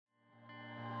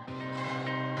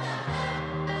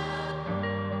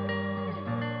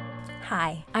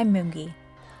Hi, I'm Mungi.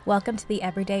 Welcome to the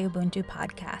Everyday Ubuntu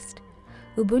podcast.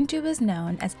 Ubuntu is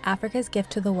known as Africa's gift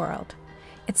to the world.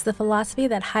 It's the philosophy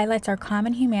that highlights our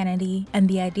common humanity and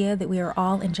the idea that we are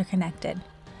all interconnected.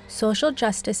 Social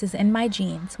justice is in my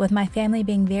genes, with my family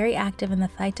being very active in the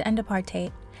fight to end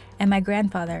apartheid, and my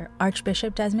grandfather,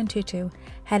 Archbishop Desmond Tutu,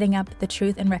 heading up the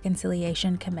Truth and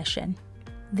Reconciliation Commission.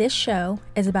 This show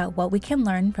is about what we can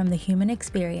learn from the human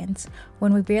experience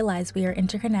when we realize we are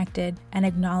interconnected and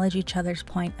acknowledge each other's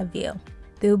point of view.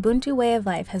 The Ubuntu way of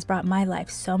life has brought my life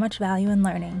so much value and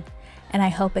learning, and I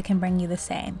hope it can bring you the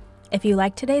same. If you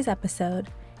like today's episode,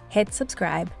 hit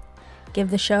subscribe,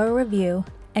 give the show a review,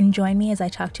 and join me as I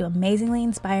talk to amazingly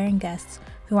inspiring guests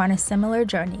who are on a similar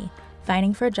journey,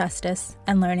 fighting for justice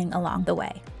and learning along the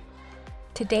way.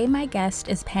 Today my guest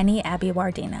is Penny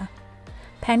Abeywardena.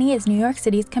 Penny is New York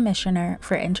City's Commissioner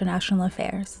for International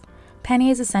Affairs.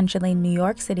 Penny is essentially New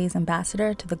York City's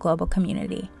ambassador to the global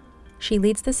community. She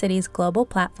leads the city's global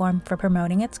platform for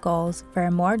promoting its goals for a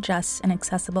more just and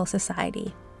accessible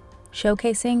society,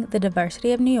 showcasing the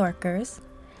diversity of New Yorkers,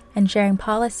 and sharing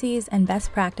policies and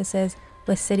best practices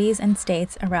with cities and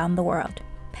states around the world.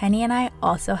 Penny and I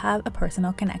also have a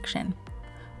personal connection,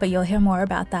 but you'll hear more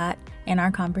about that in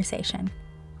our conversation.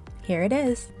 Here it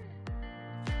is.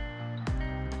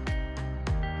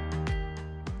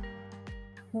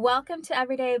 Welcome to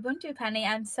Everyday Ubuntu, Penny.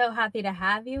 I'm so happy to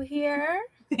have you here.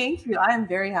 Thank you. I am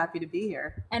very happy to be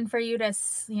here. And for you to,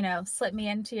 slip me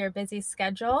into your busy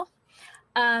schedule.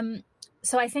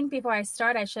 So I think before I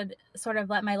start, I should sort of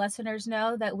let my listeners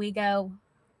know that we go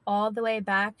all the way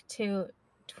back to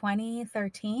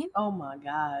 2013. Oh my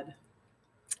God.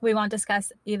 We won't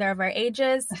discuss either of our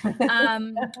ages,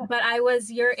 but I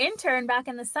was your intern back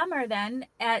in the summer then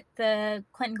at the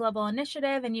Clinton Global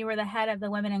Initiative, and you were the head of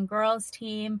the Women and Girls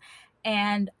team,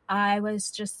 and I was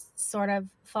just sort of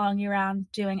following you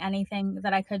around doing anything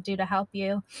that I could do to help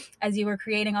you as you were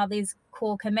creating all these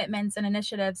cool commitments and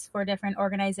initiatives for different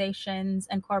organizations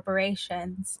and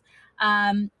corporations.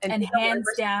 And hands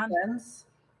down. Friends?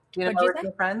 Do you know why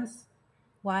we're friends?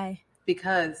 Why?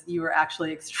 Because you were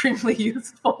actually extremely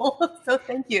useful. So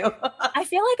thank you. I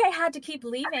feel like I had to keep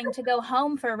leaving to go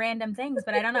home for random things,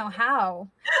 but I don't know how.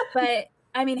 But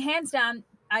I mean, hands down,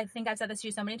 I think I've said this to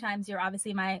you so many times. You're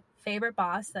obviously my favorite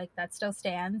boss. Like, that still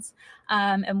stands.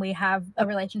 And we have a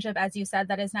relationship, as you said,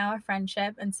 that is now a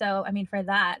friendship. And so, I mean, for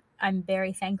that, I'm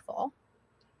very thankful.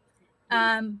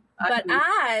 But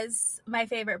as my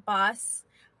favorite boss,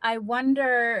 I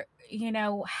wonder,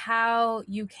 how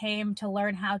you came to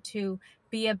learn how to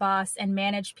be a boss and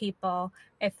manage people,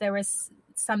 if there was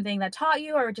something that taught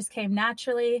you or it just came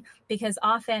naturally, because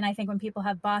often I think when people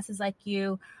have bosses like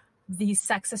you, these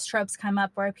sexist tropes come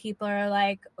up where people are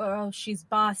like, oh, she's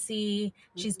bossy,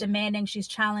 she's demanding, she's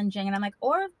challenging. And I'm like,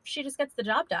 or she just gets the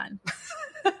job done.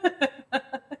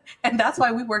 And that's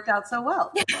why we worked out so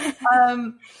well.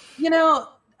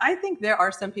 I think there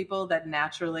are some people that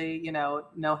naturally,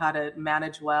 know how to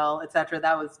manage well, et cetera.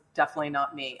 That was definitely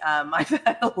not me. I've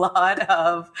had a lot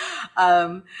of,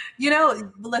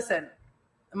 listen,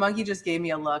 Monkey just gave me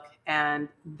a look, and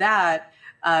that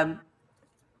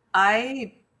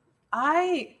I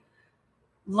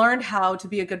learned how to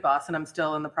be a good boss, and I'm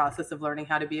still in the process of learning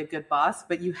how to be a good boss,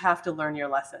 but you have to learn your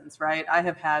lessons, right? I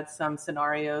have had some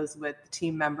scenarios with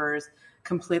team members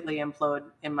completely implode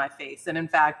in my face. And in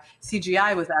fact,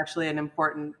 CGI was actually an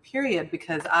important period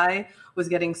because I was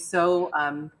getting so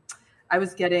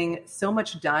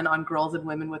much done on girls and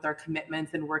women with our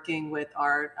commitments and working with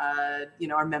our,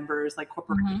 our members, like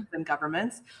corporations and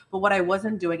governments. But what I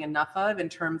wasn't doing enough of in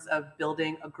terms of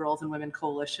building a girls and women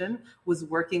coalition was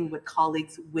working with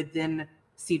colleagues within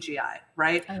CGI,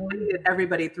 right?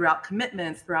 Everybody throughout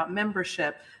commitments, throughout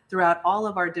membership, throughout all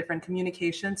of our different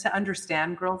communications to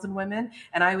understand girls and women.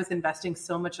 And I was investing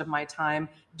so much of my time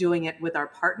doing it with our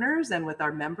partners and with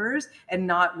our members and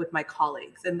not with my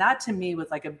colleagues. And that to me was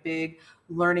like a big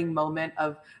learning moment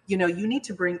of, you need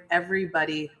to bring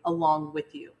everybody along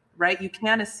with you, right? You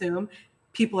can't assume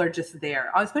people are just there,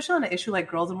 especially on an issue like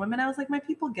girls and women. I was like, my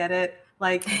people get it.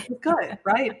 Like, it's good,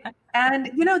 right? And,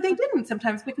 they didn't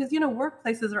sometimes because,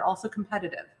 workplaces are also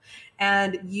competitive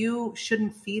and you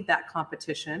shouldn't feed that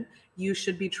competition. You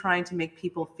should be trying to make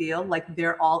people feel like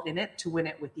they're all in it to win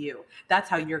it with you.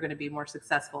 That's how you're going to be more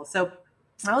successful. So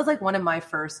that was like one of my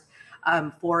first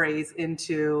forays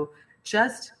into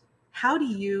just how do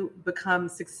you become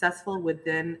successful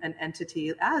within an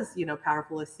entity as,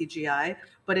 powerful as CGI,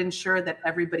 but ensure that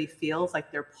everybody feels like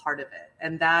they're part of it.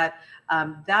 And that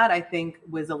I think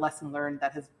was a lesson learned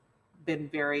that has been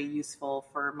very useful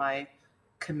for my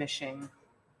commissioning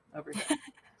over here.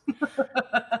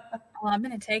 Well, I'm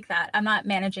going to take that. I'm not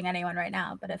managing anyone right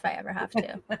now, but if I ever have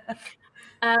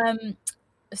to.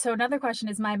 So another question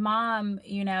is, my mom,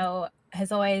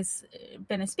 has always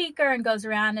been a speaker and goes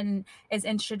around and is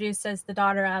introduced as the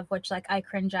daughter of, which like I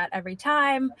cringe at every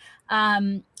time.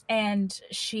 And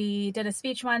she did a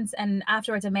speech once, and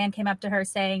afterwards a man came up to her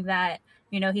saying that,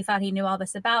 he thought he knew all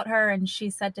this about her. And she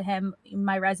said to him,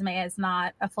 my resume is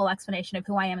not a full explanation of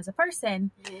who I am as a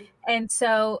person. Mm-hmm. And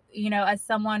so, as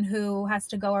someone who has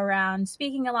to go around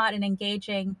speaking a lot and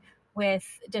engaging with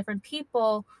different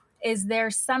people, is there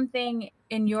something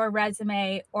in your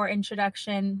resume or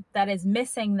introduction that is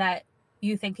missing that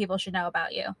you think people should know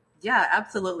about you? Yeah,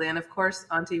 absolutely. And of course,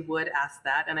 Auntie would ask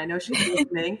that. And I know she's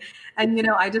listening. And,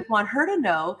 I just want her to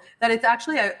know that it's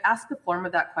actually, I ask the form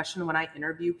of that question when I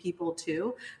interview people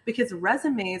too, because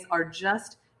resumes are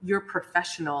just your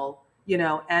professional,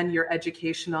 and your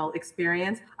educational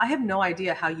experience. I have no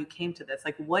idea how you came to this.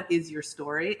 Like, what is your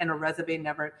story? And a resume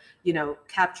never,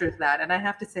 captures that. And I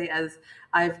have to say, as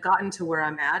I've gotten to where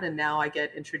I'm at, and now I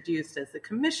get introduced as the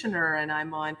commissioner, and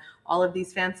I'm on all of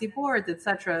these fancy boards,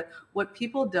 etc. What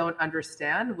people don't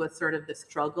understand was sort of the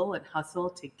struggle and hustle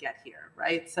to get here,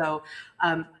 right? So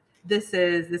this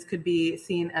could be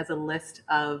seen as a list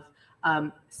of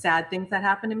sad things that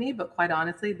happened to me, but quite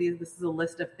honestly, this is a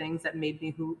list of things that made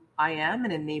me who I am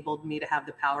and enabled me to have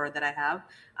the power that I have.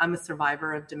 I'm a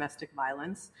survivor of domestic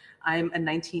violence. I'm a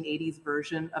 1980s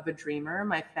version of a dreamer.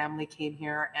 My family came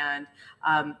here and,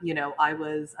 I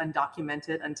was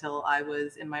undocumented until I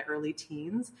was in my early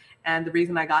teens. And the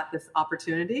reason I got this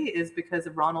opportunity is because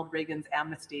of Ronald Reagan's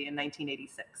amnesty in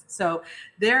 1986. So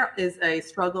there is a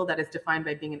struggle that is defined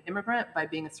by being an immigrant, by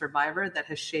being a survivor, that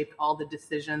has shaped all the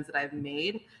decisions that I've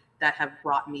made that have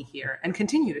brought me here and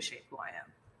continue to shape who I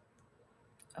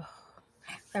am.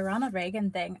 The Ronald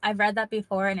Reagan thing. I've read that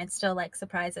before and it still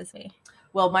surprises me.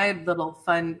 Well, my little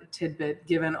fun tidbit,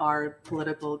 given our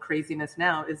political craziness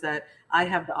now, is that I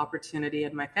have the opportunity,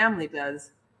 and my family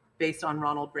does, based on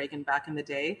Ronald Reagan back in the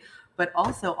day, but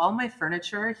also all my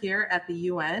furniture here at the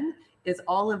UN is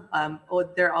all of,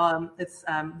 it's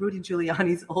Rudy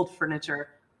Giuliani's old furniture,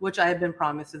 which I have been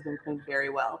promised has been cleaned very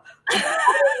well.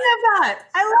 I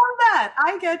love that.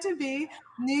 I get to be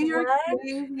New York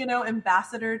City,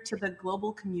 ambassador to the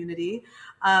global community.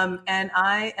 And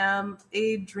I am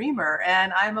a dreamer,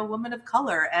 and I'm a woman of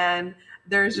color. And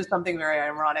there's just something very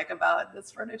ironic about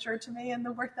this furniture to me and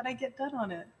the work that I get done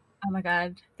on it. Oh my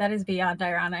God, that is beyond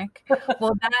ironic.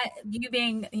 Well, that you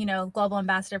being, global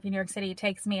ambassador for New York City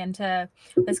takes me into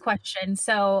this question.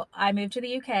 So I moved to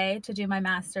the UK to do my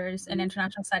master's in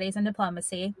international studies and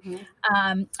diplomacy.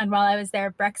 Mm-hmm. And while I was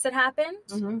there, Brexit happened.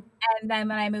 Mm-hmm. And then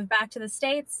when I moved back to the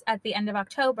States at the end of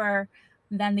October,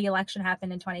 then the election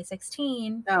happened in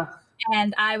 2016. Oh.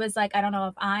 And I was like, I don't know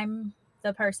if I'm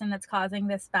the person that's causing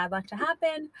this bad luck to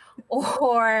happen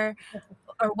or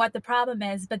what the problem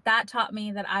is, but that taught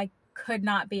me that I could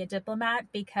not be a diplomat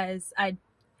because I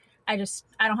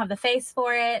don't have the face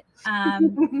for it.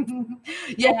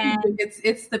 Yeah,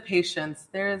 it's the patience.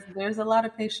 There's a lot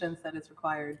of patience that is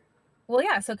required. Well,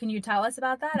 yeah. So can you tell us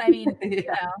about that? I mean,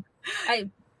 yeah.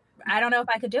 I don't know if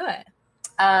I could do it.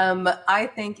 I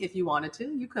think if you wanted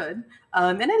to, you could,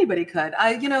 and anybody could.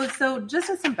 So just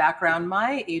as some background,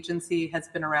 my agency has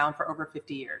been around for over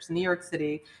 50 years. New York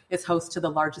City is host to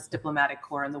the largest diplomatic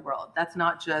corps in the world. That's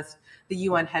not just the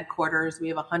UN headquarters. We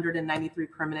have 193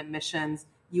 permanent missions,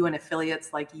 UN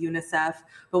affiliates like UNICEF,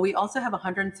 but we also have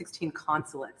 116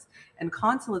 consulates. And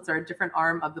consulates are a different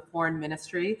arm of the foreign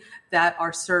ministry that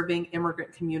are serving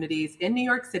immigrant communities in New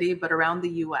York City, but around the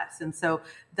US. And so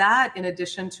that, in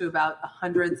addition to about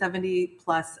 170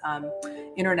 plus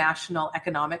international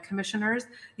economic commissioners,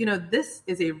 this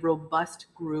is a robust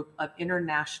group of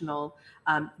international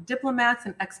diplomats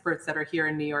and experts that are here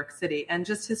in New York City. And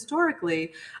just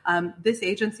historically, this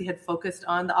agency had focused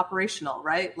on the operational,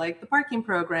 right? Like the parking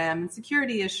program and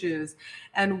security issues.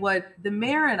 And what the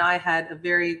mayor and I had a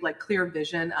very clear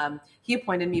vision. He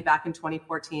appointed me back in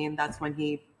 2014. That's when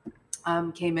he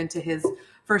came into his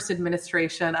first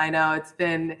administration. I know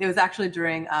it was actually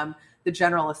during the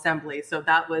General Assembly. So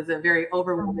that was a very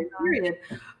overwhelming period.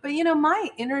 But, my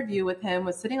interview with him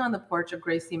was sitting on the porch of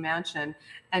Gracie Mansion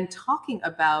and talking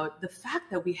about the fact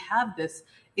that we have this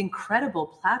incredible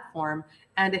platform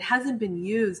and it hasn't been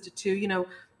used to,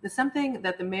 something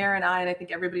that the mayor and I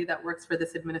think everybody that works for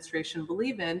this administration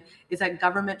believe in is that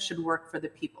government should work for the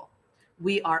people.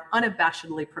 We are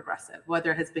unabashedly progressive,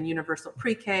 whether it has been universal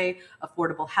pre-K,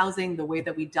 affordable housing, the way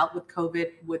that we dealt with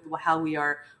COVID, with how we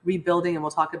are rebuilding, and we'll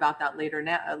talk about that later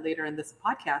in this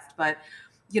podcast. But,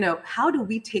 how do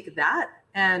we take that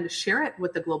and share it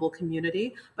with the global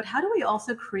community, but how do we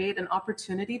also create an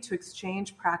opportunity to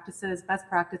exchange practices, best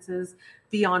practices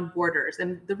beyond borders?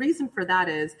 And the reason for that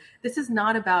is this is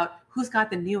not about who's got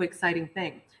the new exciting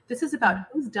thing. This is about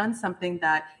who's done something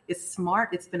that is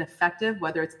smart, it's been effective,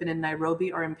 whether it's been in Nairobi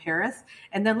or in Paris,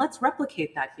 and then let's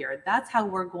replicate that here. That's how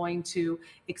we're going to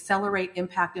accelerate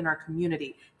impact in our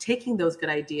community, taking those good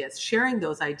ideas, sharing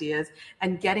those ideas,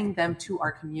 and getting them to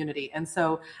our community. And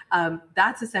so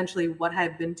that's essentially what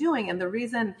I've been doing. And the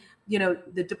reason,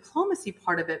 the diplomacy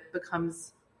part of it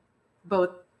becomes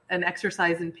both an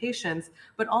exercise in patience,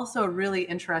 but also a really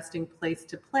interesting place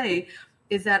to play,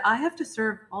 is that I have to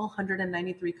serve all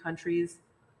 193 countries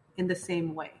in the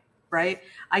same way, right?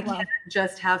 I can't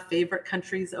just have favorite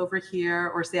countries over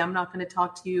here or say, I'm not going to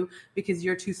talk to you because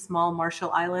you're too small,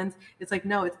 Marshall Islands. It's like,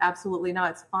 no, it's absolutely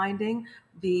not. It's finding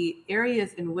the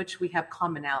areas in which we have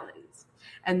commonalities.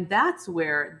 And that's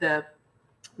where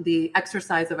the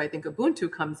exercise of, I think, Ubuntu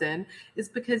comes in, is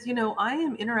because, I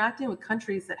am interacting with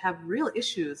countries that have real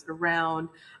issues around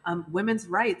women's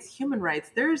rights, human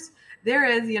rights. There is,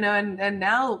 and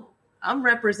now I'm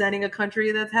representing a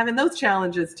country that's having those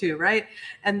challenges too, right?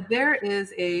 And there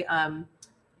is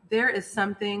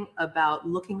something about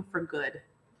looking for good,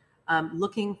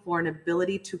 looking for an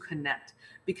ability to connect.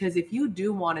 Because if you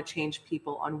do want to change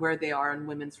people on where they are on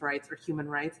women's rights or human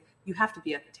rights, you have to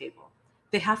be at the table.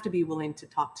 They have to be willing to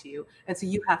talk to you. And so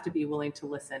you have to be willing to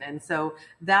listen. And so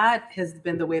that has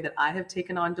been the way that I have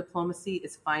taken on diplomacy,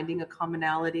 is finding a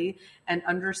commonality and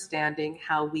understanding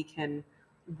how we can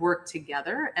work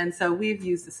together. And so we've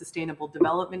used the Sustainable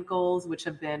Development Goals, which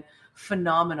have been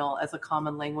phenomenal as a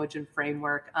common language and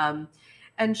framework.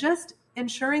 And just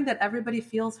ensuring that everybody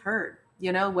feels heard,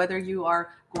 whether you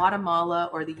are Guatemala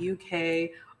or the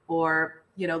UK or,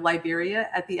 Liberia,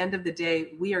 at the end of the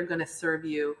day, we are going to serve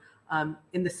you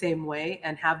in the same way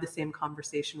and have the same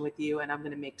conversation with you. And I'm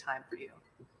going to make time for you.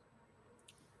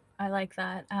 I like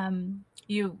that.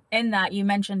 You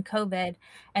mentioned COVID,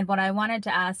 and what I wanted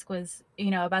to ask was,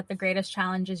 about the greatest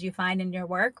challenges you find in your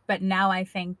work. But now I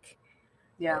think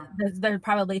they're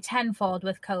probably tenfold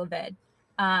with COVID.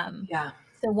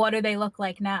 So what do they look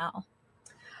like now?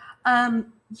 We're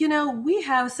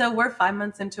 5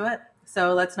 months into it.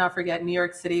 So let's not forget, New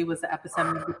York City was the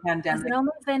epicenter of the pandemic. Has it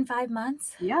almost been 5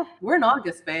 months? Yeah, we're in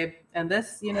August, babe. And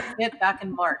this, hit back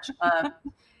in March.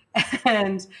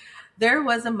 And there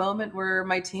was a moment where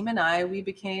my team and we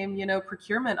became,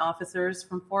 procurement officers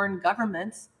from foreign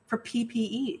governments for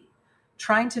PPE,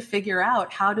 trying to figure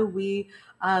out how do we,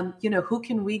 who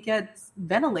can we get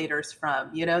ventilators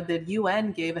from? The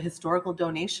UN gave a historical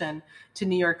donation to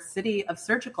New York City of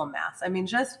surgical masks. I mean,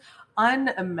 just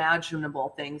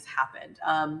unimaginable things happened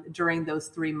during those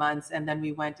 3 months. And then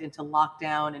we went into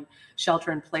lockdown and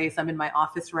shelter in place. I'm in my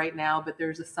office right now, but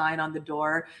there's a sign on the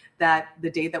door that the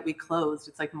day that we closed,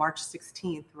 it's like March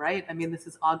 16th, right? I mean, this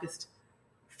is August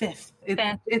 5th.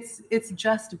 It's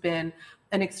just been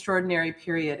an extraordinary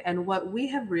period. And what we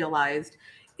have realized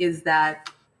is that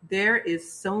there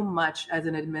is so much as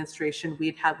an administration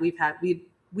we've had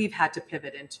to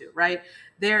pivot into, right?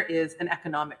 There is an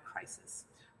economic crisis.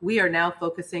 We are now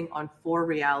focusing on 4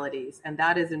 realities, and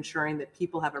that is ensuring that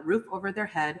people have a roof over their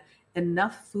head,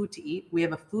 enough food to eat. We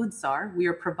have a food czar. We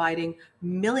are providing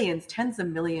millions, tens of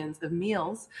millions of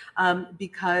meals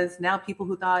because now people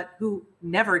who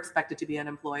never expected to be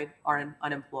unemployed are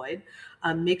unemployed.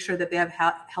 Make sure that they have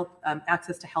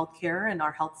access to healthcare and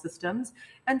our health systems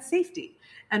and safety.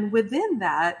 And within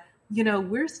that,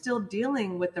 we're still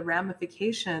dealing with the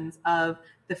ramifications of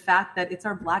the fact that it's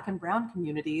our Black and brown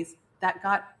communities that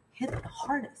got hit the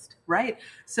hardest, right?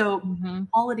 So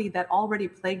inequality that already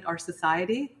plagued our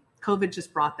society, COVID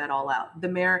just brought that all out. The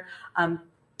mayor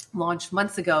launched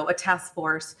months ago a task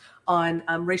force on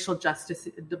racial justice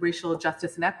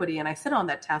and equity. And I sit on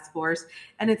that task force,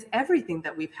 and it's everything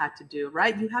that we've had to do,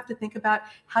 right? You have to think about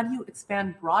how do you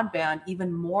expand broadband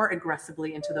even more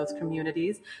aggressively into those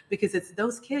communities, because it's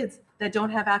those kids that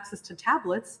don't have access to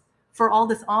tablets for all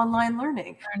this online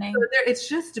learning. So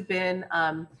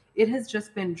it has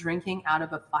just been drinking out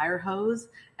of a fire hose,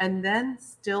 and then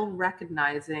still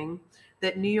recognizing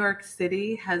that New York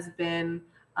City has been,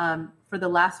 for the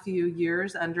last few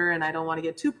years under, and I don't want to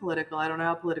get too political. I don't know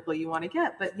how political you want to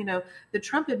get, but the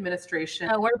Trump administration.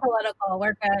 Oh, we're political.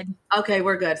 We're good. Okay,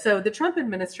 we're good. So the Trump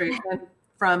administration,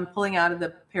 from pulling out of the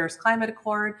Paris Climate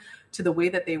Accord to the way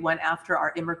that they went after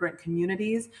our immigrant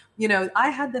communities. I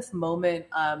had this moment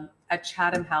at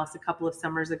Chatham House a couple of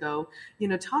summers ago,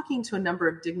 talking to a number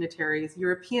of dignitaries,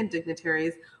 European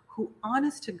dignitaries, who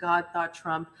honest to God thought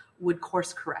Trump would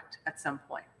course correct at some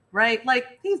point, right?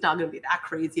 Like, he's not going to be that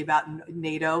crazy about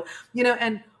NATO,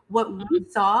 and What we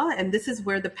saw, and this is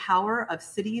where the power of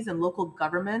cities and local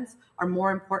governments are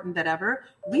more important than ever,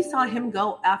 we saw him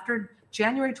go after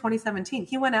January 2017.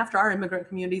 He went after our immigrant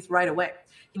communities right away.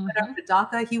 He went after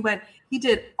DACA. He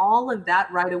did all of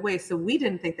that right away. So we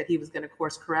didn't think that he was going to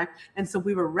course correct. And so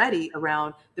we were ready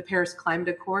around the Paris Climate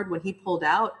Accord. When he pulled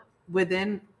out,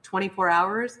 within 24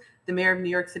 hours, the mayor of New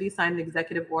York City signed an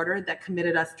executive order that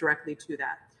committed us directly to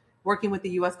that. Working with the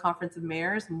U.S. Conference of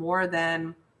Mayors, more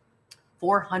than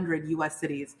 400 U.S.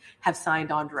 cities have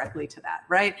signed on directly to that,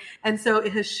 right? And so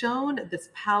it has shown this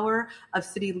power of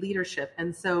city leadership.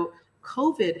 And so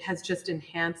COVID has just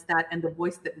enhanced that and the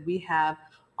voice that we have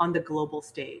on the global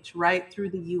stage, right? Through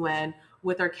the UN,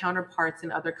 with our counterparts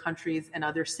in other countries and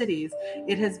other cities,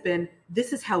 it has been,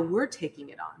 this is how we're taking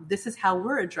it on. This is how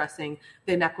we're addressing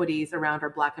the inequities around our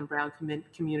Black and Brown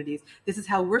communities. This is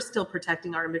how we're still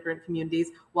protecting our immigrant communities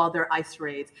while there are ICE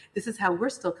raids. This is how we're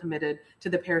still committed to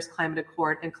the Paris Climate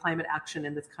Accord and climate action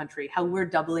in this country, how we're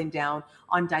doubling down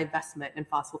on divestment in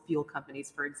fossil fuel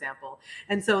companies, for example.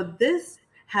 And so this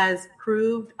has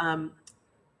proved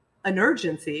an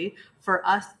urgency for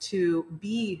us to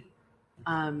be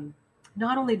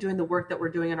not only doing the work that we're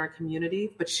doing in our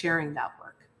community, but sharing that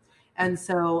work. And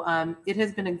so it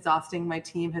has been exhausting. My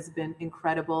team has been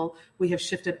incredible. We have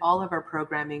shifted all of our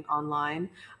programming online,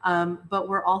 but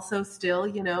we're also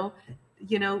still,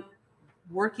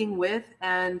 working with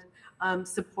and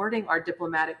supporting our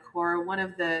diplomatic corps. One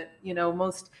of the,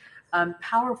 most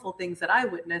powerful things that I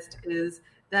witnessed is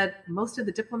that most of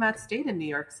the diplomats stayed in New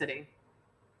York City,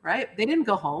 right? They didn't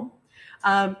go home.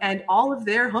 And all of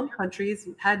their home countries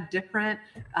had different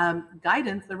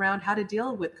guidance around how to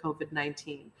deal with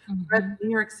COVID-19. But New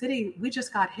York City, we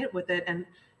just got hit with it. And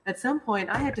at some point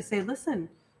I had to say, listen,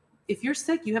 if you're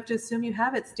sick, you have to assume you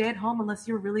have it. Stay at home unless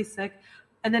you're really sick,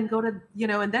 and then go to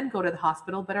the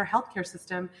hospital. But our healthcare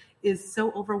system is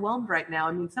so overwhelmed right now.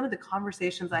 I mean, some of the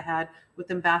conversations I had with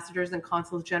ambassadors and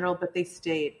consuls general, but they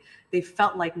stayed. They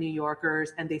felt like New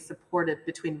Yorkers, and they supported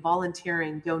between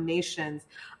volunteering, donations.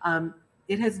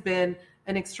 It has been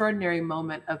an extraordinary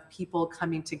moment of people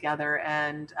coming together.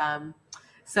 And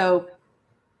so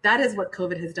that is what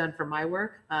COVID has done for my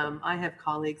work. I have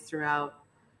colleagues throughout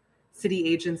city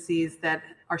agencies that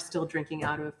are still drinking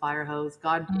out of a fire hose.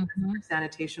 God bless our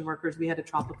sanitation workers. We had a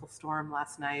tropical storm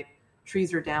last night.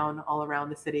 Trees are down all around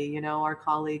the city. Our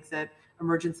colleagues at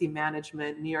emergency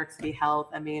management, New York City Health.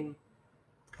 I mean,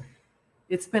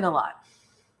 it's been a lot.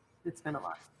 It's been a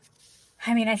lot.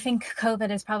 I mean, I think COVID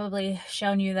has probably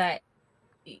shown you that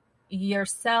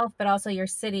yourself, but also your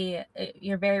city,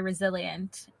 you're very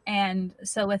resilient. And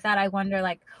so with that, I wonder,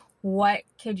 what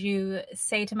could you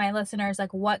say to my listeners?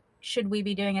 What should we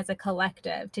be doing as a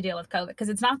collective to deal with COVID? Because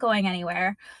it's not going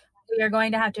anywhere. We are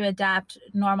going to have to adapt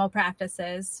normal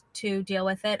practices to deal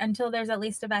with it until there's at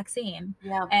least a vaccine.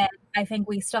 Yeah. And I think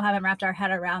we still haven't wrapped our head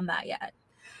around that yet.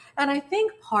 And I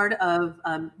think part of,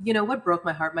 what broke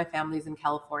my heart, my family's in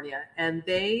California, and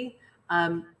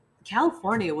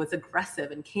California was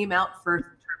aggressive and came out first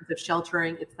in terms of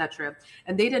sheltering, et cetera.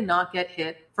 And they did not get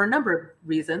hit for a number of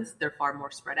reasons. They're far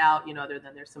more spread out, other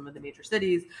than there's some of the major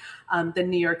cities than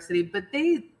New York City, but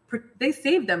they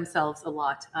saved themselves a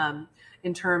lot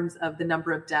in terms of the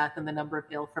number of death and the number of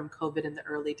ill from COVID in the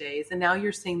early days. And now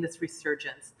you're seeing this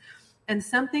resurgence. And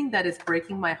something that is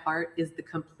breaking my heart is the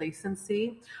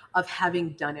complacency of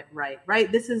having done it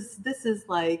right? This is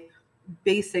like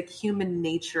basic human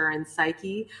nature and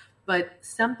psyche, but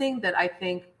something that I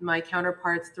think my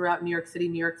counterparts throughout New York City,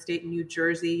 New York State, New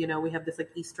Jersey, we have this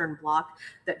Eastern Bloc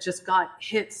that just got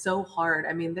hit so hard.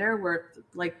 I mean, there were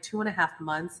 2.5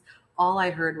 months. All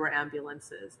I heard were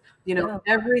ambulances,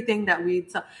 everything that we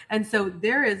saw. And so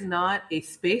there is not a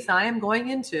space I am going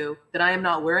into that I am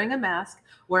not wearing a mask,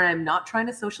 where I'm not trying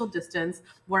to social distance,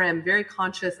 where I'm very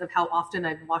conscious of how often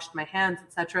I've washed my hands,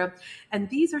 et cetera. And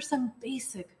these are some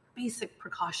basic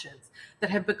precautions that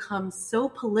have become so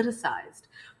politicized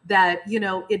that,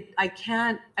 I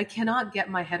cannot get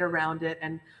my head around it.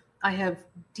 And I have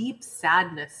deep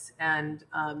sadness and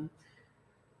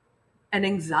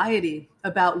anxiety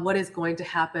about what is going to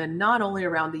happen, not only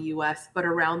around the US, but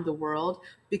around the world,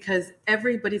 because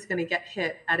everybody's going to get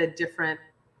hit at a different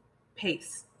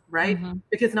pace, right?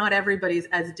 Because not everybody's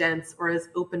as dense or as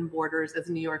open borders as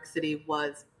New York City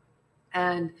was.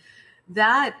 And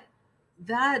that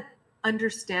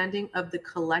understanding of the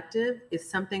collective is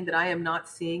something that I am not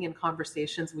seeing in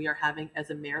conversations we are having as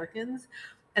Americans.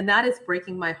 And that is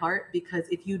breaking my heart, because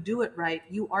if you do it right,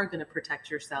 you are going to protect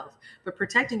yourself. But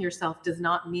protecting yourself does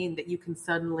not mean that you can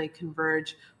suddenly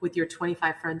converge with your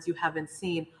 25 friends you haven't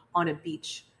seen on a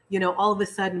beach, all of a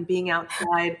sudden being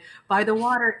outside by the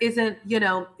water isn't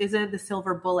the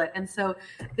silver bullet. And so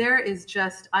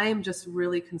I am just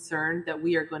really concerned that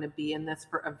we are going to be in this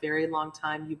for a very long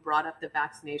time. You brought up the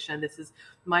vaccination. This is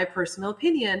my personal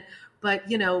opinion, but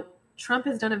Trump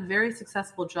has done a very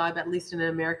successful job, at least in an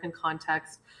American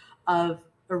context, of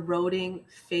eroding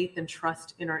faith and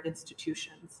trust in our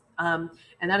institutions. And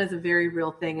that is a very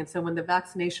real thing. And so when the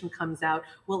vaccination comes out,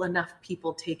 will enough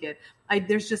people take it?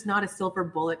 There's just not a silver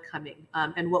bullet coming.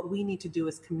 And what we need to do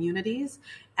as communities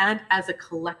and as a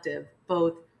collective,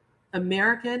 both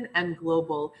American and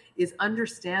global, is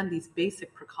understand these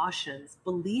basic precautions,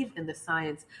 believe in the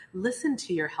science, listen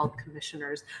to your health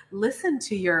commissioners, listen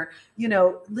to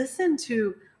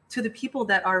the people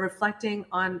that are reflecting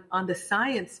on the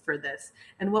science for this.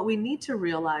 And what we need to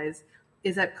realize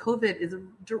is that COVID is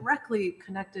directly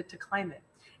connected to climate.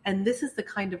 And this is the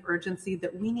kind of urgency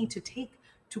that we need to take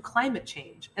to climate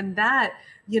change. And that,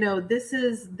 this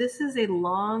is a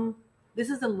long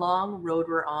road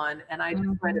we're on. And I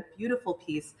just read a beautiful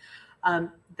piece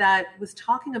that was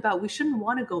talking about we shouldn't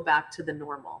want to go back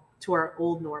to our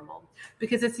old normal,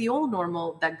 because it's the old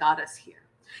normal that got us here.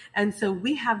 And so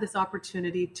we have this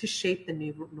opportunity to shape the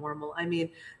new normal. I mean,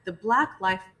 the Black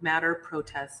Lives Matter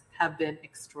protests have been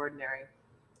extraordinary.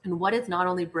 And what is not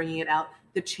only bringing it out,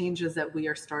 the changes that we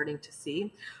are starting to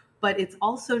see, but it's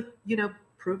also,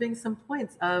 proving some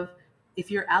points of, if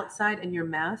you're outside and you're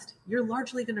masked, you're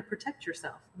largely going to protect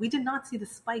yourself. We did not see the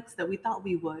spikes that we thought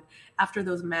we would after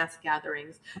those mass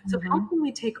gatherings. So how can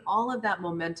we take all of that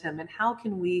momentum and how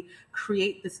can we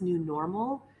create this new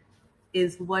normal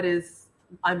is what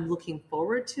I'm looking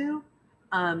forward to.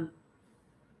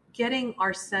 Getting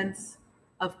our sense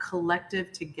of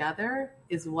collective together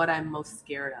is what I'm most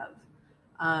scared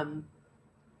of.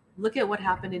 Look at what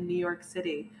happened in New York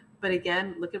City. But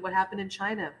again, look at what happened in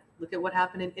China. Look at what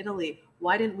happened in Italy.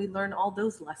 Why didn't we learn all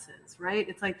those lessons, right?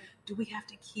 It's like, do we have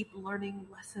to keep learning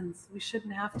lessons? We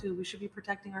shouldn't have to. We should be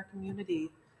protecting our community,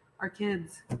 our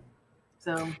kids.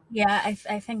 So yeah,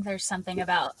 I think there's something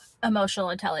about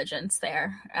emotional intelligence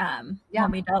there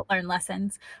when we don't learn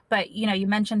lessons. But, you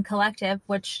mentioned collective,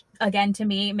 which again, to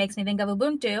me, makes me think of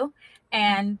Ubuntu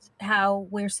and how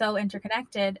we're so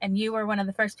interconnected. And you were one of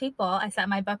the first people I sent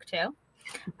my book to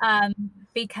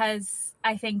because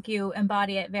I think you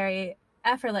embody it very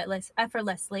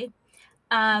effortlessly.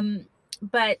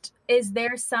 But is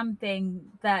there something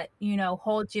that,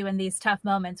 holds you in these tough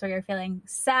moments where you're feeling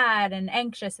sad and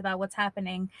anxious about what's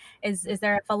happening? Is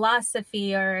there a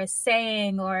philosophy or a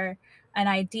saying or an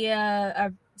idea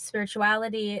of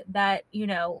spirituality that,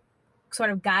 sort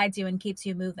of guides you and keeps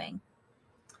you moving?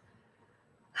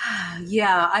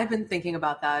 Yeah, I've been thinking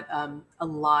about that a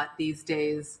lot these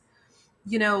days.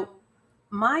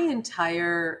 My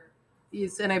entire,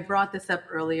 and I brought this up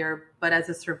earlier, but as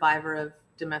a survivor of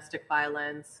domestic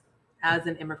violence, as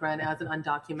an immigrant, as an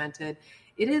undocumented,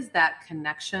 it is that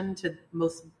connection to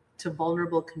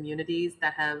vulnerable communities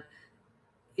that have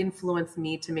influenced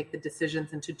me to make the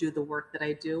decisions and to do the work that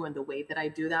I do and the way that I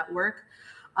do that work.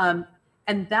 And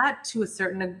that, to a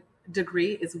certain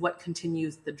degree, is what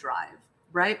continues the drive,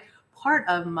 right? Part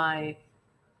of my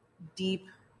deep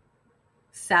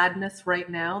sadness right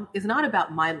now is not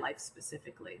about my life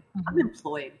specifically. I'm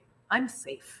employed. I'm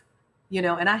safe,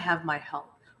 and I have my health.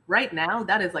 Right now,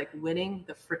 that is like winning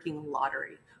the freaking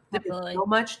lottery. There is so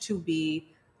much to be.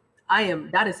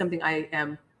 That is something I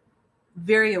am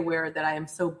very aware that I am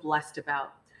so blessed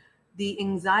about. The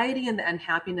anxiety and the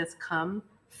unhappiness come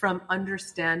from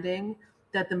understanding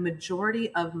that the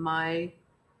majority of my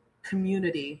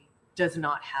community does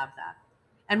not have that.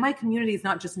 And my community is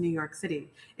not just New York City.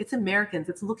 It's Americans.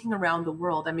 It's looking around the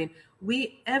world. I mean,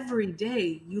 every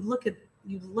day you look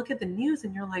at the news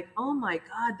and you're like, oh my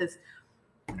God,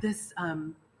 this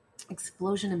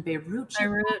explosion in Beirut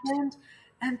happened.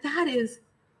 And that is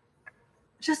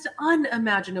just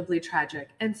unimaginably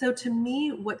tragic. And so to me,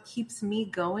 what keeps me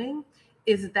going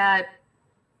is that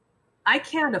I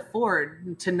can't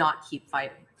afford to not keep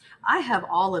fighting. I have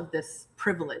all of this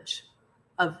privilege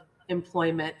of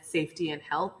employment, safety, and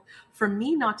health. For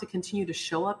me not to continue to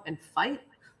show up and fight,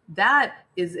 that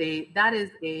is a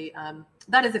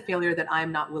failure that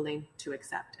I'm not willing to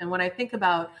accept. And when I think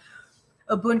about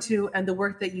Ubuntu and the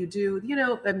work that you do,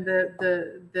 and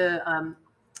the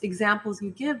examples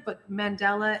you give, but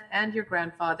Mandela and your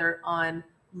grandfather on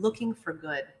looking for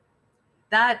good,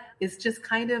 that is just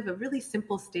kind of a really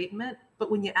simple statement.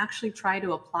 But when you actually try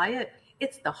to apply it,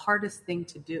 it's the hardest thing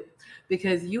to do,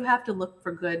 because you have to look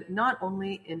for good, not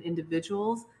only in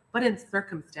individuals, but in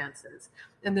circumstances.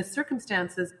 And the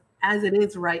circumstances as it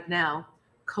is right now,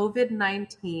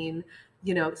 COVID-19,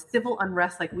 civil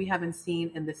unrest like we haven't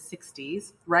seen in the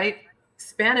 60s, right?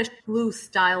 Spanish flu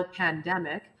style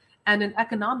pandemic, and an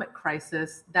economic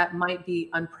crisis that might be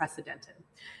unprecedented.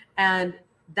 And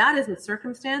that is a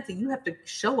circumstance that you have to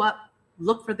show up,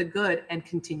 look for the good, and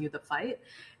continue the fight.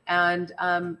 And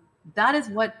that is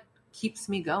what keeps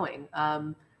me going.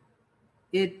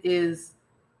 It is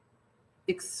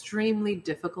extremely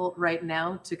difficult right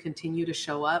now to continue to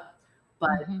show up,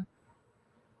 but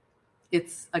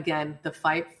it's, again, the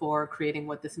fight for creating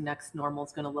what this next normal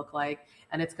is going to look like.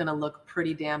 And it's going to look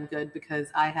pretty damn good because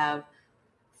I have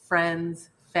friends,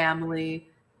 family,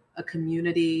 a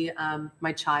community,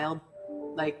 my child,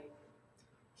 like,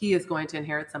 he is going to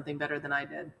inherit something better than I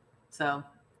did. So.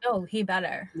 Oh, he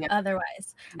better. Yeah.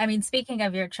 Otherwise. I mean, speaking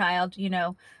of your child,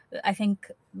 I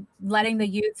think letting the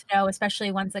youth know,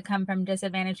 especially ones that come from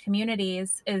disadvantaged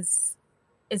communities, is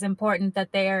important,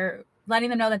 that they're letting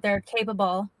them know that they're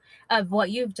capable of what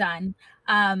you've done,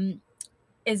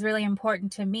 is really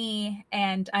important to me.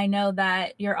 And I know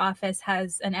that your office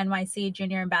has an NYC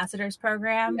Junior Ambassadors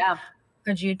program. Yeah.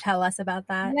 Could you tell us about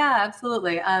that? Yeah,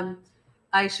 absolutely.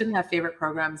 I shouldn't have favorite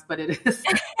programs, but it is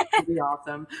pretty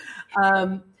awesome.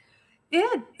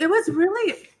 It was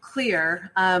really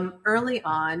clear early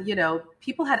on,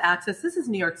 people had access. This is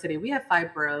New York City. We have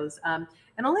 5 boroughs, and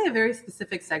only a very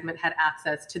specific segment had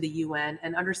access to the UN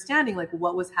and understanding like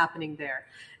what was happening there.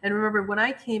 And remember, when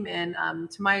I came in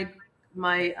to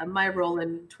my role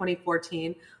in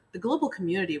 2014, the global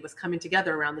community was coming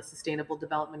together around the Sustainable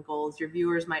Development Goals. Your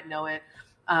viewers might know it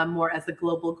more as the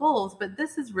global goals, but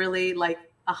this is really like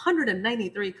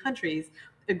 193 countries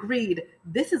agreed,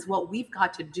 this is what we've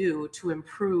got to do to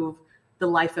improve the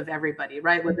life of everybody,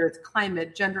 right? Whether it's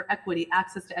climate, gender equity,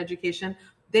 access to education,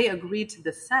 they agreed to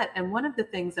the set. And one of the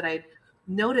things that I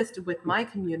noticed with my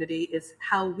community is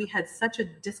how we had such a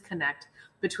disconnect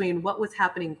between what was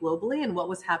happening globally and what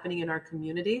was happening in our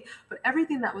community. But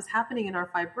everything that was happening in our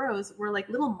 5 boroughs were like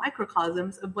little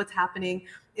microcosms of what's happening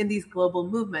in these global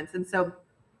movements. And so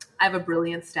I have a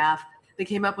brilliant staff. They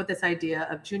came up with this idea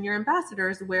of junior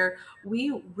ambassadors where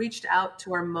we reached out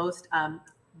to our most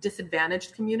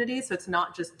disadvantaged communities. So it's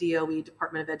not just DOE,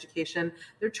 Department of Education,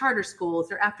 they're charter schools,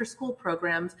 they're after school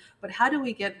programs, but how do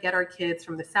we get our kids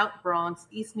from the South Bronx,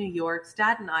 East New York,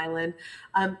 Staten Island,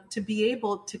 to be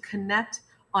able to connect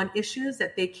on issues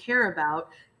that they care about,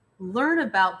 learn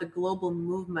about the global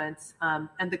movements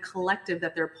and the collective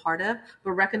that they're part of,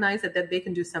 but recognize that they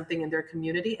can do something in their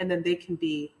community and then they can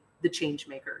be the change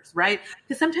makers, right?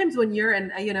 Because sometimes when you're,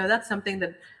 and that's something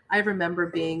that I remember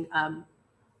being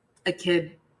a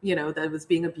kid, that was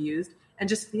being abused and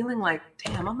just feeling like,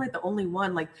 damn, I'm like the only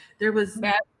one. Like there was,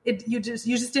 you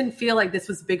just didn't feel like this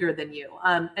was bigger than you.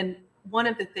 And one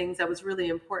of the things that was really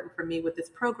important for me with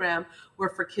this program were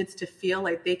for kids to feel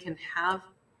like they can have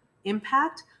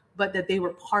impact, but that they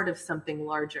were part of something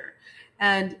larger.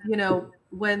 And,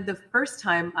 when the first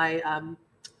time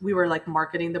we were like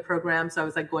marketing the program. So I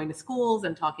was like going to schools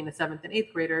and talking to 7th and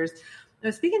 8th graders. I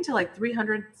was speaking to like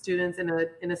 300 students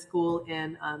in a school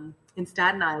in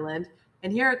Staten Island.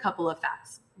 And here are a couple of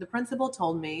facts. The principal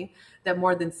told me that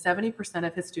more than 70%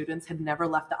 of his students had never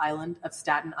left the island of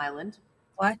Staten Island.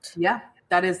 What? Yeah,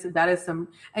 that is some,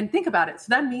 and think about it. So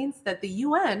that means that the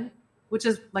UN, which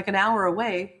is like an hour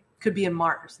away, could be in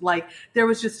Mars. Like there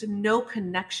was just no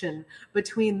connection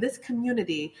between this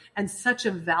community and such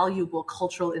a valuable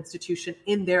cultural institution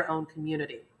in their own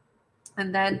community.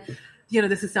 And then,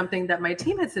 this is something that my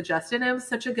team had suggested, and it was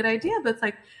such a good idea, but it's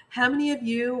like, how many of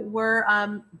you were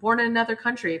born in another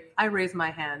country? I raise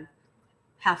my hand.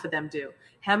 Half of them do.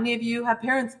 How many of you have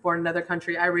parents born in another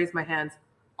country? I raise my hands.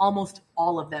 Almost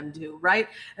all of them do, right?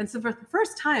 And so for the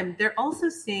first time, they're also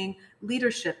seeing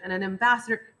leadership and an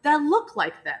ambassador that look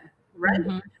like them, right?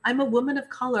 Mm-hmm. I'm a woman of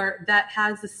color that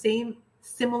has the same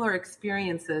similar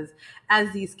experiences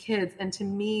as these kids. And to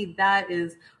me, that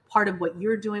is part of what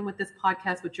you're doing with this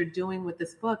podcast, what you're doing with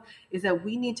this book, is that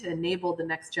we need to enable the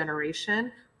next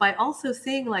generation by also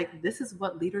seeing like, this is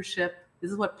what leadership, this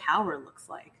is what power looks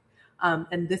like.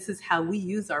 And this is how we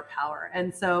use our power.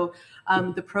 And so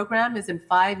the program is in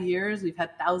 5 years. We've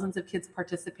had thousands of kids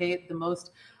participate. The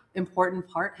most important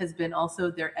part has been also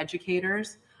their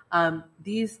educators.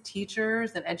 These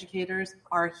teachers and educators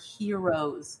are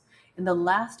heroes. In the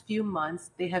last few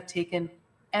months, they have taken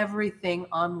everything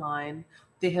online.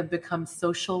 They have become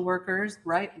social workers,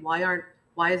 right?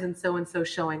 Why isn't so-and-so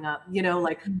showing up?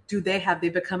 They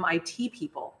become IT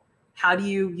people. How do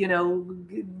you,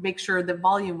 make sure the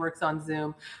volume works on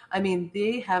Zoom? I mean,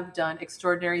 they have done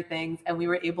extraordinary things, and we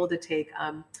were able to take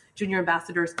junior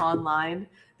ambassadors online.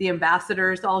 The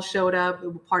ambassadors all showed up.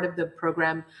 Part of the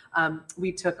program,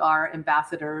 we took our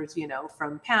ambassadors,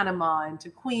 from Panama and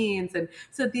to Queens. And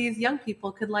so these young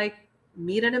people could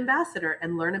meet an ambassador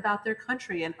and learn about their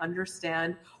country and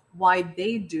understand why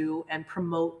they do and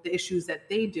promote the issues that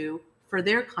they do for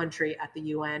their country at the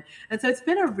UN. And so it's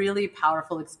been a really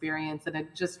powerful experience, and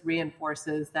it just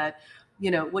reinforces that,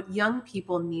 what young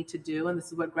people need to do, and this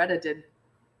is what Greta did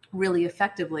really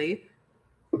effectively,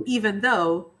 even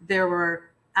though there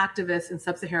were activists in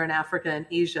sub-Saharan Africa and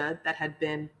Asia that had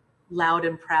been loud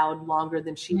and proud longer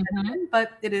than she had been,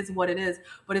 but it is what it is.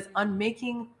 But it's on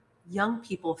making young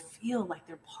people feel like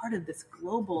they're part of this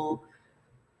global,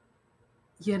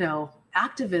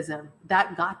 activism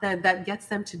that gets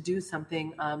them to do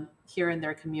something here in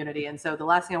their community. And so the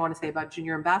last thing I want to say about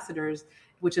junior ambassadors,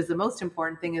 which is the most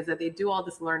important thing, is that they do all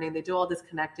this learning, they do all this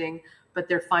connecting, but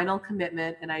their final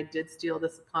commitment, and I did steal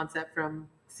this concept from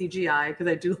CGI because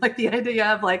I do like the idea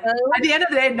of at the end of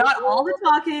the day, not all the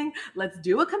talking, let's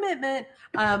do a commitment,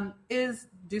 is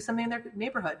do something in their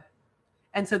neighborhood.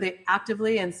 And so they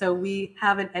actively, and so we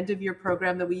have an end of year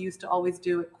program that we used to always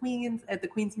do at the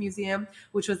Queens Museum,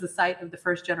 which was the site of the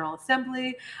first General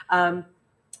Assembly in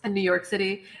New York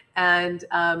City. And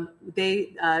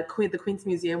the Queens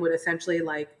Museum would essentially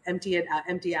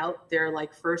empty out their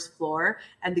first floor,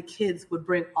 and the kids would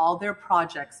bring all their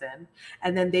projects in,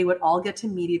 and then they would all get to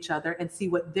meet each other and see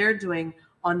what they're doing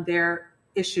on their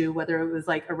issue, whether it was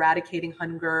eradicating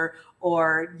hunger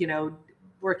or,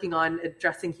 working on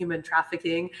addressing human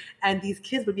trafficking. And these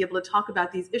kids would be able to talk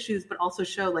about these issues, but also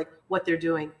show what they're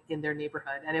doing in their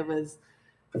neighborhood. And it was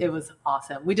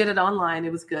awesome. We did it online.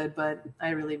 It was good, but I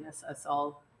really miss us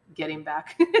all getting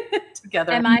back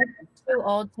together. Am I too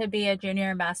old to be a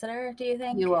junior ambassador, do you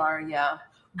think? You are, yeah.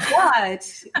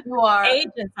 But you are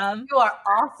ageism. You are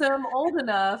awesome, old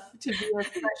enough to be a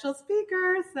special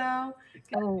speaker. So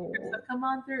come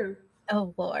on through.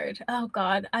 Oh Lord. Oh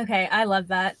God. Okay. I love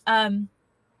that.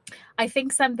 I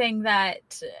think something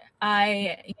that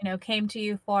I, came to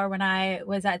you for when I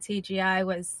was at CGI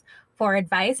was for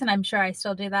advice. And I'm sure I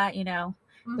still do that.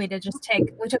 We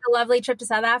took a lovely trip to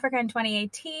South Africa in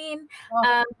 2018.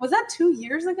 Was that 2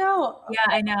 years ago? Yeah,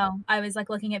 I know. I was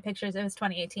looking at pictures. It was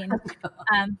 2018.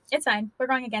 It's fine. We're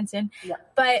going again soon. Yeah.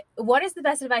 But what is the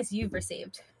best advice you've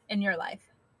received in your life?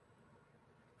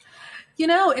 It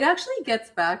actually gets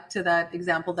back to that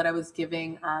example that I was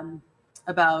giving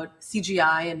about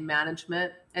CGI and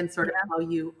management and sort of how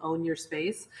you own your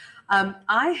space.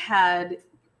 I had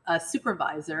a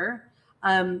supervisor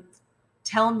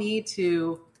tell me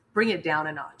to bring it down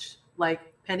a notch.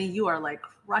 Penny, you are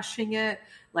crushing it.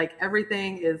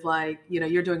 Everything is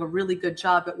you're doing a really good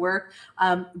job at work.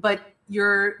 But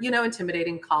you're,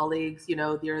 intimidating colleagues,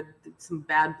 some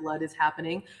bad blood is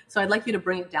happening. So I'd like you to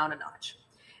bring it down a notch.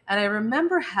 And I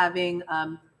remember having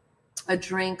a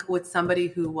drink with somebody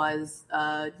who was,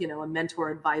 a mentor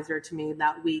advisor to me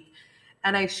that week.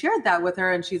 And I shared that with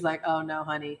her, and she's like, oh no,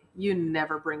 honey, you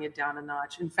never bring it down a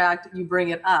notch. In fact, you bring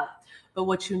it up. But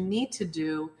what you need to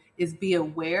do is be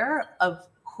aware of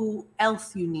who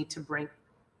else you need to bring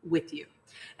with you.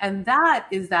 And that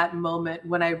is that moment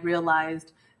when I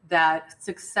realized that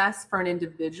success for an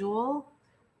individual,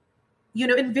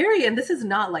 and this is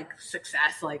not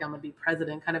success, I'm going to be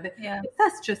president kind of thing. Yeah.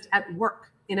 Success just at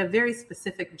work in a very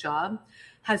specific job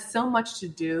has so much to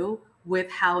do with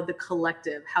how the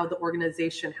collective, how the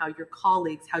organization, how your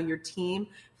colleagues, how your team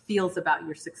feels about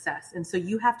your success. And so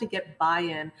you have to get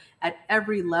buy-in at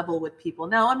every level with people.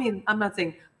 Now, I mean, I'm not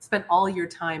saying spend all your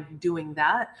time doing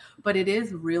that, but it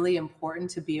is really important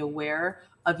to be aware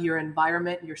of your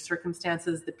environment, your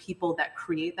circumstances, the people that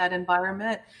create that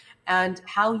environment, and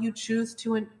how you choose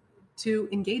to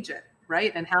engage it,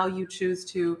 right? And how you choose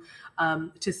to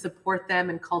support them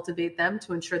and cultivate them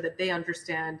to ensure that they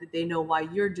understand, that they know why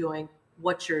you're doing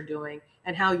what you're doing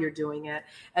and how you're doing it.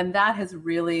 And that has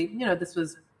really, this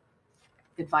was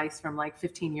advice from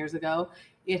 15 years ago.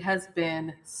 It has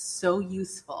been so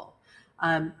useful.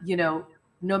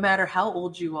 No matter how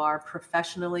old you are,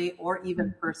 professionally or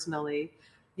even personally,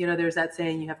 there's that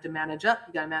saying, you have to manage up,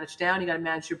 you got to manage down, you got to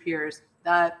manage your peers.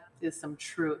 That is some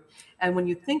truth. And when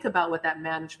you think about what that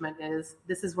management is,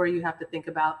 this is where you have to think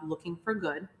about looking for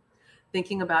good,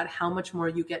 thinking about how much more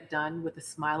you get done with a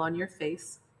smile on your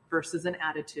face versus an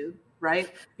attitude,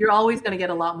 right? You're always going to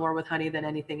get a lot more with honey than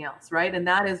anything else, right? And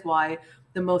that is why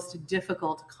the most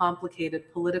difficult,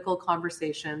 complicated political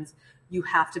conversations, you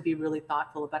have to be really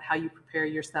thoughtful about how you prepare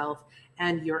yourself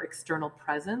and your external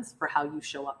presence for how you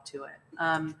show up to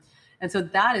it. And so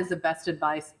that is the best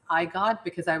advice I got,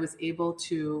 because I was able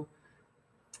to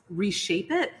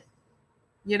reshape it,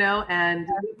 and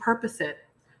repurpose it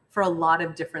for a lot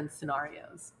of different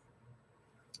scenarios.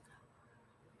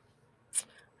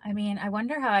 I mean, I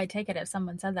wonder how I'd take it if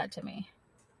someone said that to me.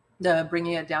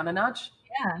 Bringing it down a notch?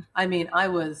 Yeah. I mean, I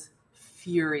was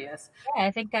furious. Yeah,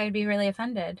 I think I would be really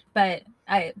offended, but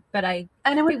I don't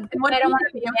want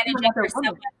to be managing for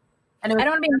someone. I don't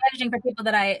want to be managing for people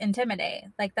that I intimidate.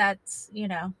 Like that's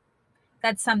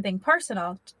something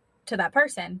personal to that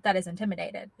person that is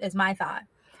intimidated, is my thought.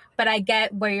 But I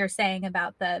get where you're saying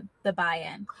about the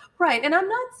buy-in. Right. And I'm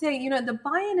not saying, the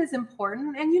buy-in is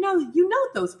important, and you know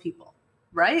those people,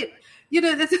 right?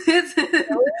 It's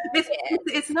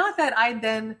not that I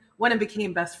then went and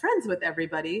became best friends with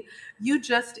everybody.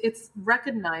 It's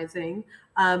recognizing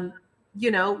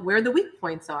where the weak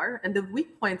points are, and the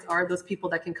weak points are those people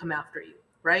that can come after you,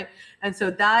 right? And so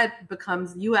that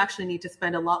becomes, you actually need to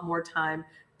spend a lot more time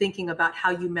thinking about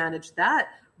how you manage that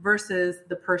versus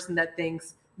the person that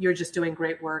thinks you're just doing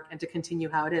great work, and to continue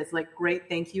how it is. Like, great,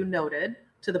 thank you, noted,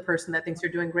 to the person that thinks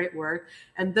you're doing great work.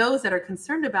 And those that are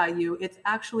concerned about you, it's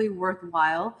actually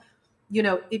worthwhile,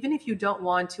 even if you don't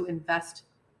want to invest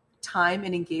time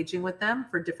in engaging with them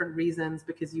for different reasons,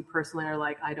 because you personally are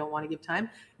like, I don't want to give time,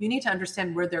 you need to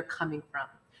understand where they're coming from.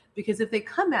 Because if they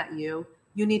come at you,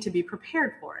 you need to be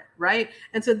prepared for it, right?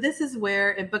 And so this is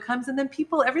where it becomes, and then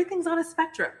people, everything's on a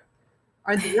spectrum.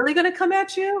 Are they really going to come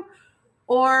at you?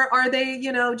 Or are they,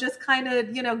 just kind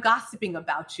of, gossiping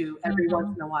about you every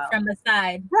once in a while? From the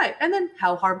side. Right. And then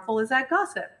how harmful is that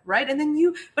gossip, right? And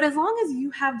then but as long as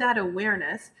you have that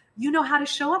awareness, you know how to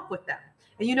show up with them,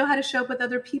 and you know how to show up with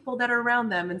other people that are around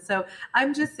them. And so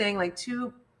I'm just saying, like,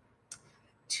 to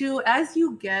as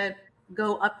you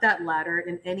go up that ladder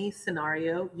in any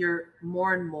scenario, you're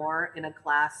more and more in a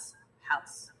glass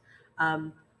house.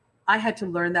 I had to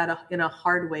learn that in a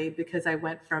hard way, because I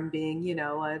went from being,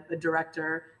 a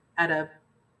director at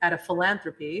a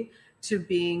philanthropy to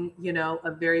being,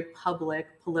 a very public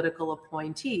political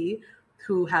appointee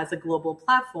who has a global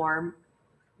platform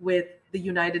with the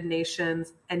United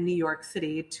Nations and New York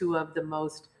City, two of the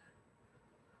most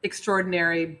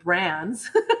extraordinary brands,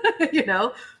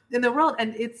 in the world.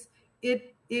 And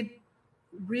it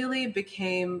really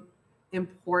became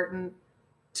important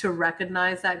to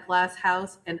recognize that glass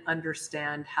house and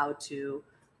understand how to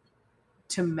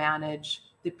manage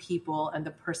the people and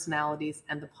the personalities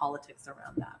and the politics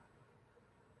around that.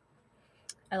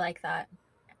 I like that.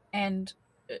 And,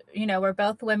 we're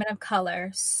both women of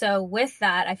color. So with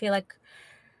that, I feel like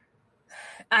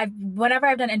whenever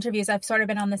I've done interviews, I've sort of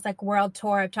been on this like world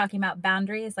tour of talking about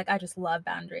boundaries. Like, I just love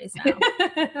boundaries now.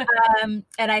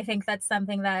 And I think that's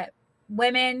something that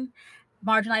women,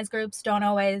 marginalized groups don't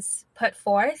always put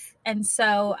forth. And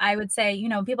so I would say,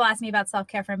 people ask me about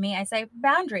self-care. For me, I say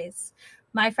boundaries.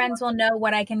 My friends will know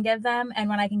what I can give them and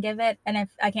when I can give it. And if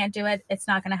I can't do it, it's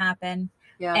not going to happen.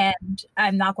 Yeah. And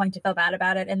I'm not going to feel bad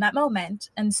about it in that moment.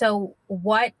 And so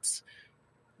what,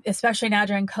 especially now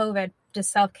during COVID, does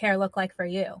self-care look like for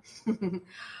you?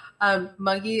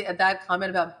 Muggy, that comment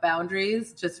about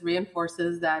boundaries just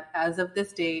reinforces that as of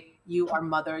this date, you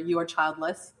are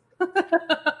childless.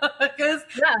 Because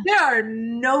there are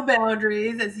no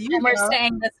boundaries, as you know. And we're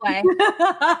staying this way.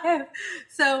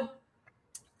 So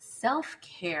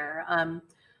self-care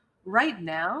right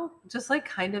now just like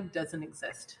kind of doesn't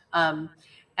exist.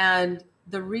 And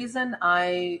the reason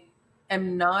I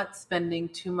am not spending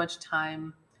too much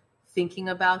time thinking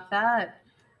about that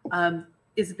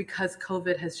is because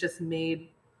COVID has just made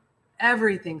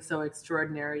everything so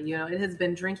extraordinary. It has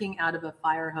been drinking out of a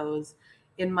fire hose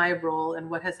in my role and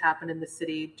what has happened in the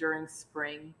city during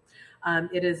spring.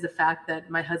 It is the fact that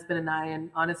my husband and I, and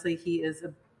honestly, he is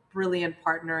a brilliant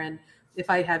partner. And if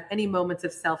I have any moments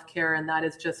of self-care, and that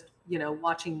is just,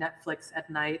 watching Netflix at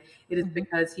night, it is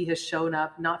because he has shown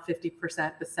up not 50%,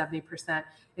 but 70%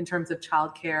 in terms of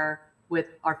childcare with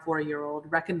our 4-year-old,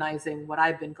 recognizing what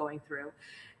I've been going through.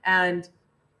 But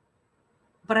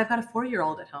I've got a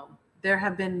 4-year-old at home. There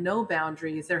have been no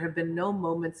boundaries. There have been no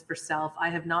moments for self. I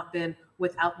have not been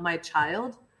without my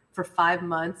child for 5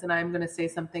 months. And I'm going to say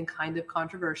something kind of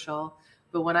controversial,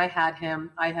 but when I had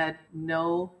him, I had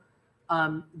no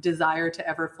desire to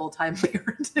ever full-time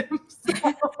parent him.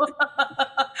 So.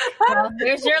 Well,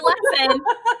 here's your lesson.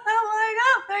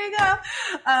 There you go.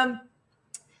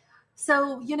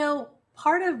 So,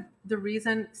 part of the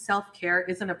reason self-care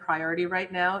isn't a priority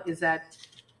right now is that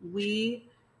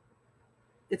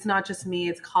it's not just me,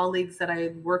 it's colleagues that I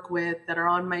work with that are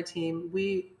on my team.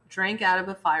 We drank out of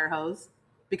a fire hose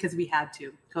because we had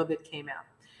to. COVID came out.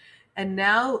 And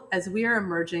now, as we are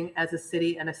emerging as a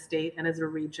city and a state and as a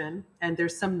region, and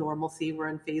there's some normalcy, we're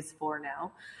in phase 4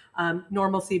 now.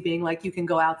 Normalcy being like you can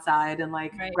go outside and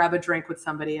like grab a drink with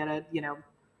somebody at a,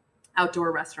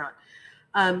 outdoor restaurant.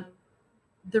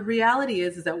 The reality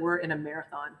is that we're in a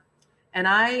marathon. And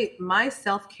my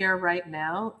self-care right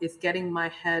now is getting my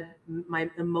head, my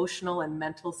emotional and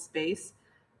mental space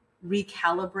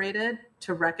recalibrated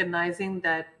to recognizing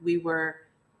that we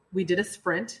did a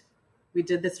sprint. We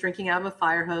did this drinking out of a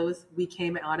fire hose. We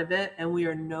came out of it and we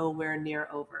are nowhere near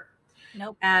over.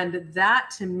 Nope. And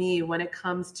that to me, when it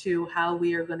comes to how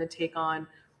we are going to take on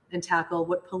and tackle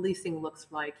what policing looks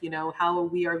like, how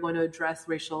we are going to address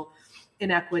racial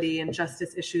inequity and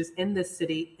justice issues in this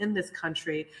city, in this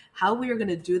country, how we are going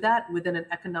to do that within an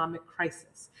economic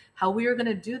crisis, how we are going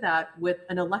to do that with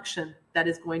an election that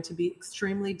is going to be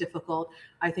extremely difficult.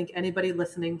 I think anybody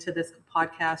listening to this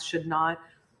podcast should not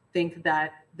think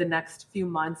that the next few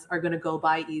months are going to go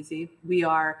by easy. We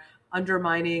are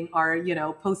undermining our,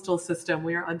 postal system.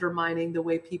 We are undermining the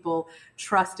way people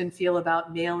trust and feel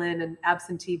about mail-in and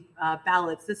absentee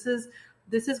ballots. This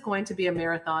is going to be a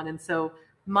marathon. And so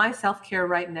my self-care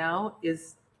right now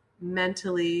is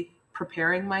mentally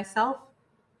preparing myself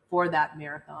for that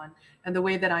marathon. And the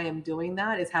way that I am doing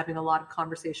that is having a lot of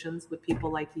conversations with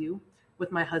people like you,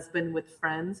 with my husband, with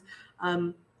friends,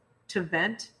 to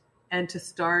vent and to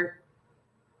start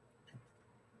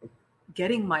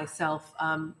getting myself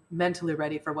mentally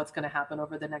ready for what's going to happen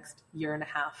over the next year and a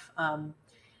half.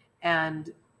 And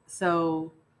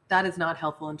so that is not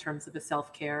helpful in terms of a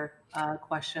self-care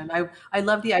question. I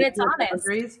love the idea of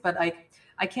boundaries, but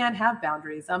I can't have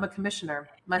boundaries. I'm a commissioner.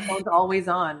 My phone's always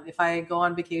on. If I go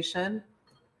on vacation,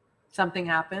 something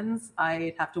happens,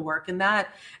 I have to work in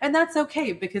that. And that's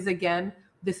okay, because again,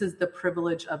 this is the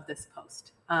privilege of this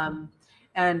post.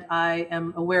 And I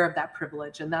am aware of that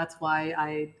privilege. And that's why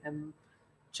I am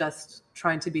just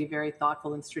trying to be very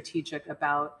thoughtful and strategic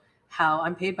about how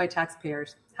I'm paid by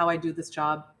taxpayers, how I do this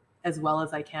job as well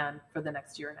as I can for the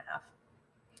next year and a half.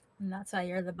 And that's why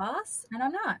you're the boss and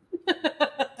I'm not.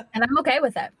 And I'm okay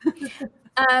with it.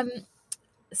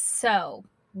 So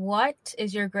what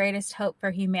is your greatest hope for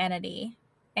humanity?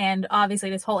 And obviously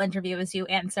this whole interview is you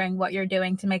answering what you're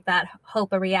doing to make that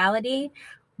hope a reality.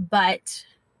 But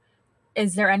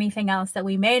is there anything else that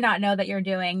we may not know that you're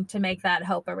doing to make that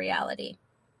hope a reality?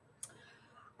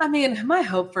 I mean, my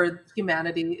hope for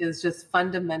humanity is just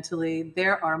fundamentally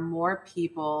there are more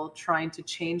people trying to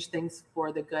change things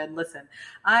for the good. Listen,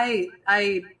 I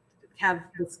have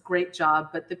this great job,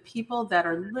 but the people that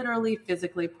are literally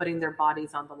physically putting their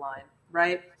bodies on the line,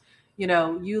 right?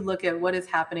 You look at what is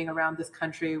happening around this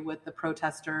country with the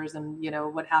protesters and,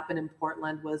 what happened in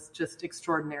Portland was just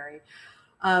extraordinary.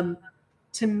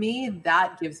 To me,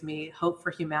 that gives me hope for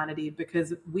humanity,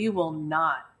 because we will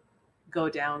not go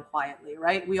down quietly,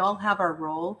 right? We all have our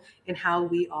role in how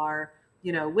we are,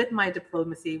 with my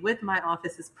diplomacy, with my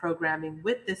office's programming,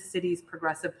 with this city's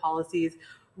progressive policies,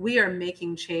 we are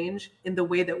making change in the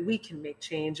way that we can make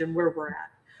change and where we're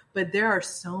at. But there are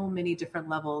so many different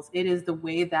levels. It is the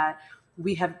way that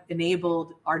we have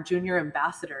enabled our junior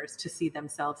ambassadors to see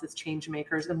themselves as change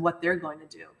makers and what they're going to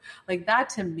do. Like that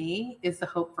to me is the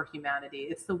hope for humanity.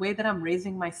 It's the way that I'm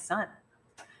raising my son.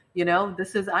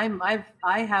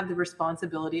 I have the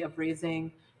responsibility of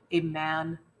raising a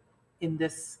man in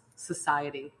this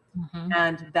society,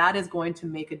 and that is going to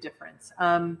make a difference.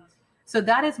 So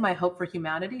that is my hope for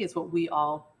humanity, is what we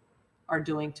all are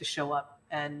doing to show up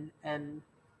and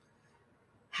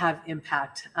have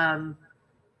impact.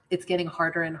 It's getting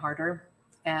harder and harder,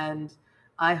 and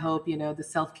I hope the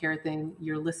self-care thing,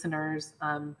 your listeners.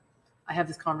 I have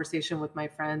this conversation with my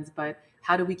friends, but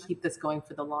how do we keep this going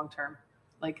for the long term?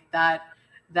 Like that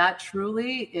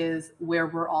truly is where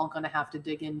we're all going to have to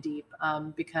dig in deep,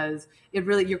 because it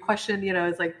really, your question,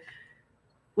 is like,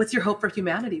 what's your hope for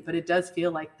humanity? But it does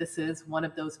feel like this is one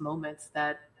of those moments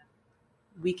that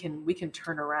we can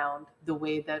turn around the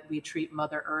way that we treat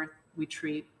Mother Earth, we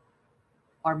treat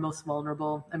our most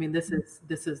vulnerable. I mean, this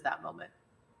is that moment.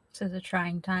 This is a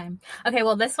trying time. Okay,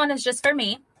 well, this one is just for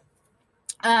me.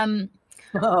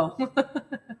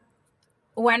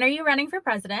 When are you running for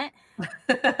president?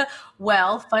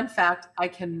 Well, fun fact, I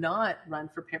cannot run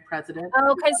for president.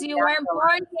 Oh, because you weren't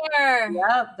born here.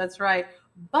 Yep, that's right.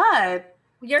 But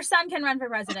your son can run for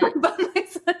president. But my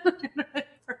son can run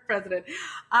for president.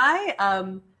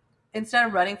 I, instead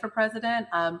of running for president,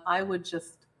 I would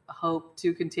just hope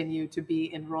to continue to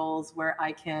be in roles where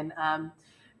I can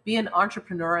be an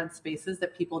entrepreneur in spaces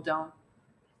that people don't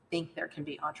think there can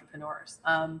be entrepreneurs.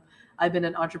 I've been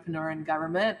an entrepreneur in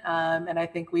government, and I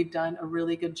think we've done a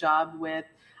really good job with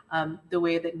the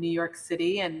way that New York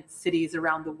City and cities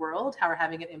around the world are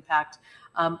having an impact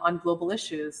on global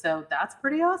issues. So that's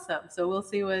pretty awesome. So we'll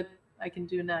see what I can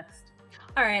do next.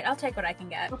 All right, I'll take what I can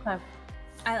get. Okay.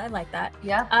 I like that.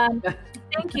 Yeah.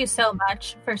 Thank you so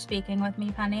much for speaking with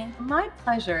me, Penny. My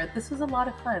pleasure. This was a lot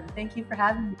of fun. Thank you for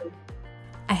having me.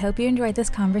 I hope you enjoyed this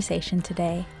conversation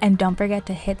today, and don't forget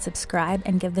to hit subscribe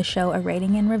and give the show a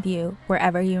rating and review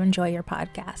wherever you enjoy your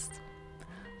podcasts.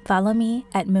 Follow me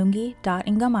at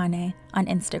mungi.ngomane on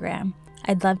Instagram.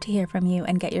 I'd love to hear from you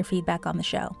and get your feedback on the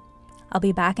show. I'll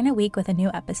be back in a week with a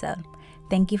new episode.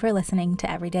 Thank you for listening to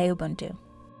Everyday Ubuntu.